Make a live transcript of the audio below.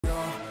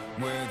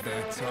with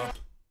the top.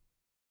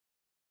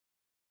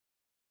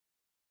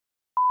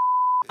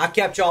 I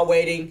kept y'all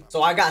waiting,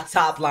 so I got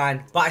Top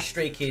Line by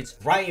Stray Kids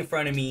right in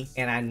front of me,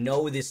 and I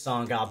know this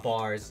song got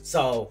bars,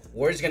 so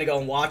we're just gonna go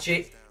and watch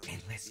it, and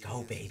let's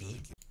go,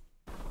 baby.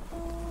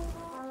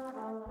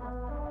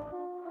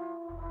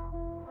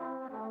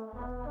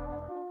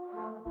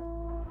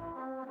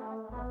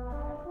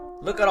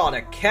 Look at all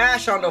the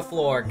cash on the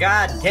floor,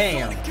 god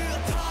damn.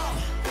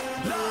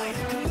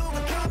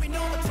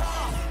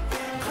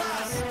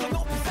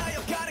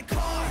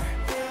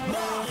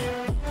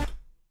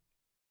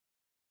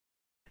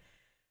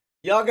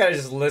 Y'all gotta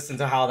just listen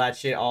to how that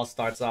shit all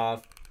starts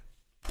off.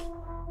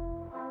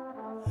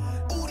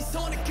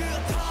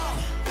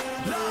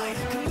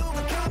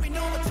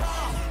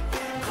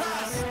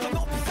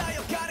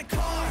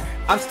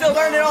 I'm still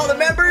learning all the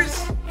members.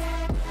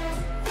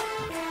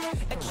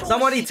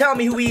 Somebody tell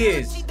me who he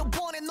is. He's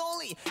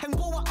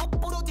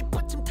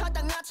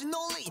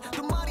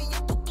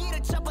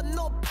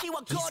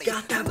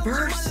got that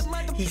verse.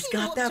 He's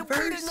got that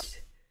verse.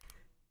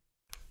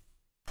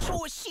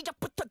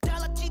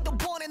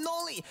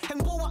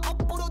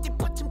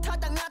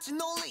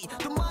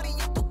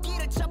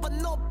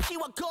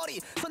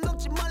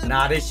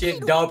 Nah, this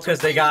shit dope because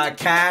they got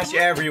cash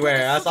everywhere.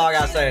 That's all I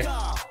gotta say.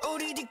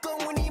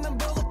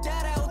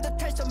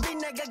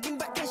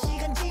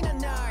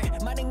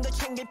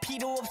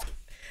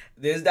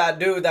 This is that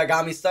dude that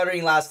got me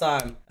stuttering last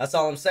time. That's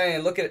all I'm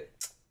saying. Look at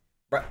it.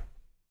 Bruh.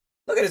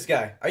 Look at this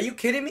guy. Are you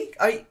kidding me?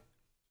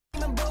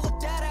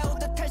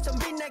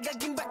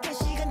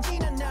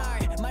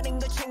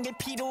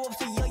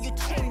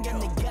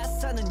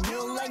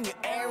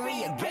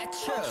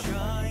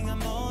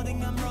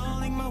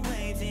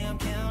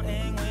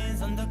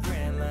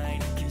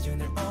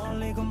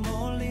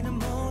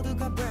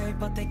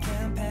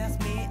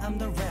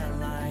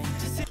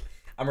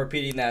 I'm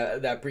repeating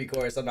that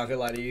pre-chorus. I'm not gonna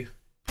lie to you.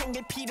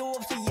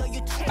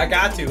 I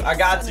got to.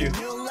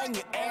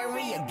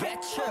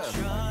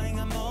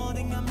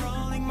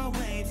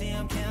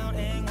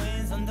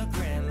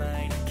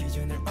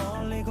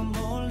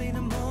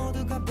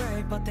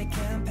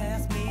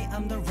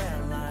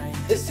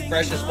 This is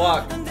fresh as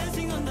fuck.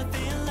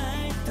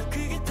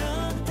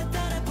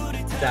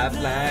 Top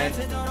line.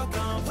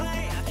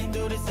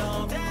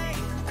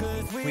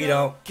 We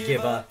don't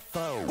give a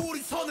fuck.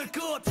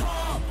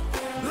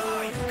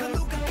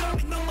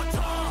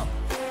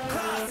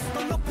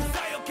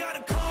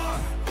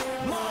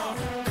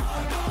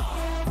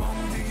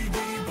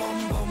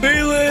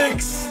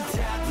 Felix.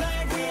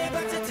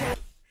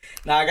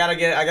 Now I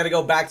gotta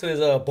go back to his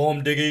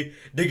bum diggy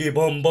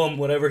bum bum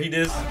whatever he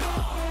does.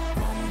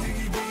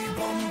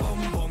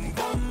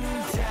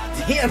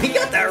 Damn, he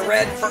got that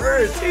red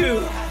fur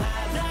too.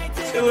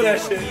 Chill with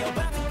that shit.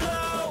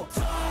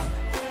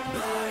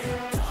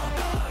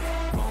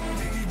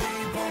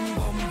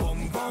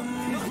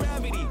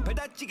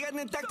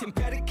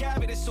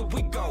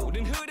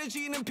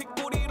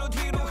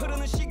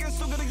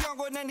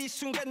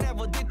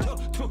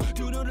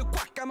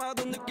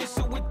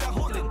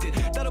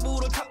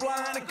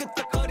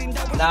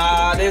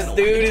 Nah, this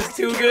dude is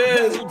too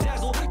good.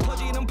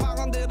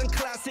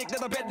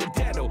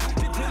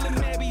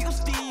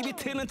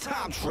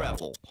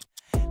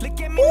 Look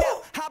at me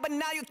now, how about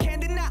now you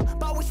can't deny,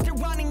 but we're still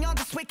running on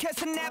this way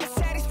cause I'm never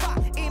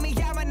satisfied. 이미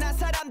야만한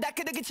사람 다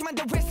그러겠지만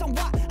the reason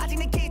why 아직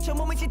내 기초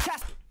몸을 지쳐.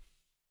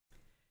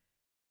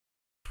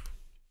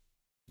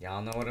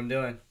 Y'all know what I'm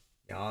doing.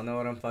 Y'all know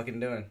what I'm fucking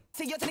doing.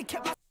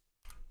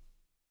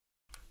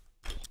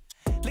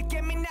 Look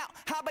at me now,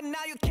 how about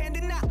now you can't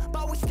deny,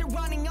 but we're still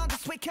running on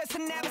this way cause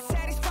I'm never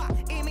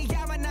satisfied. 이미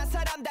야만한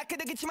사람 다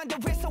그러겠지만 the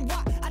reason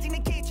why 아직 내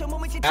기초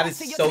몸을 지쳐. That is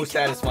so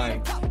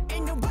satisfying.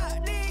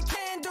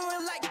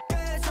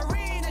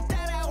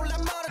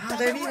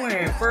 They be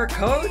wearing fur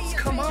coats?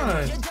 Come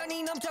on.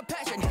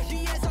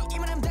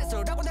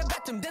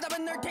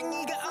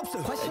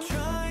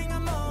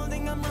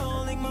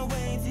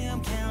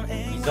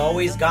 He's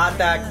always got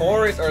that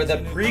chorus or the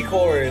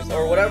pre-chorus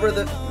or whatever,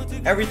 the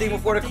everything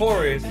before the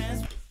chorus.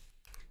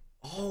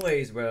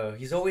 Always, bro.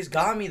 He's always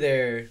got me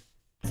there.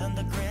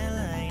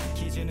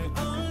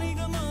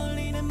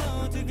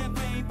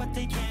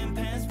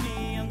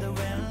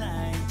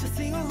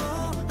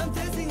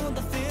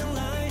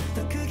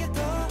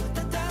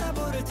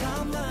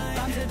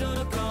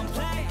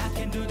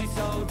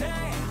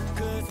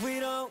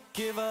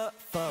 Give a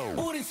fuck.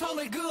 우린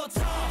손을 그어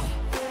top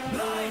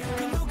line.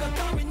 그 누가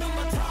감히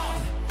넘어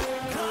top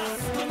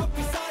class. 너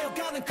높이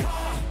쌓여가는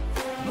car.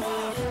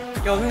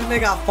 Yo, man, they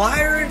got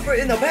fire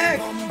in the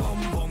back.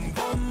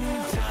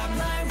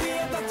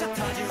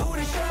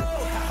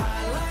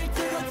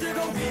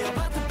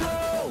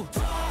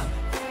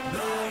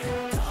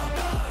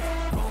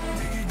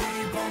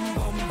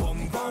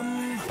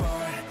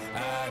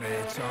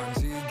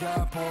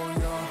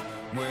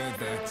 with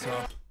the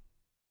top.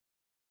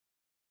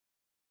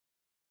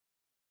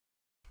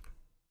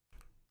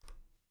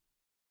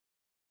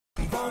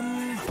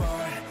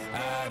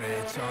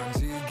 아래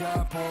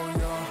천지가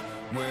보여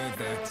with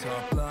the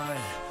top line.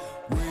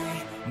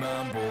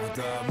 위만 보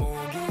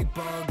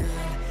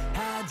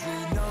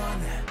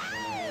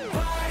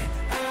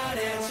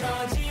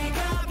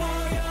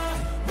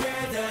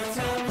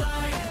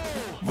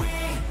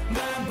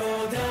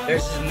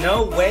There's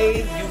no way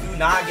you do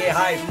not get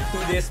hyped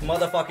to this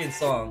motherfucking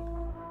song.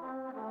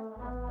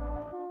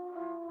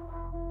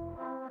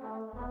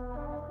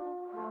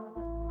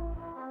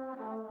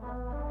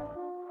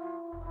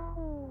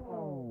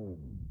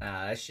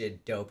 That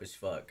shit dope as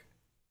fuck.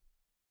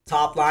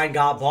 TOPLINE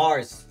got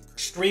bars.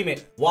 Stream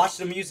it. Watch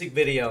the music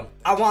video.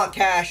 I want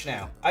cash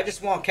now. I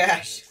just want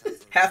cash.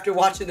 After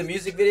watching the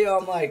music video,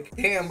 I'm like,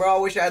 damn, bro, I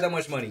wish I had that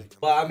much money.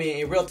 But I mean,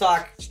 in real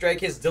talk, Stray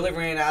Kids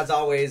delivering as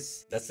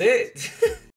always. That's it.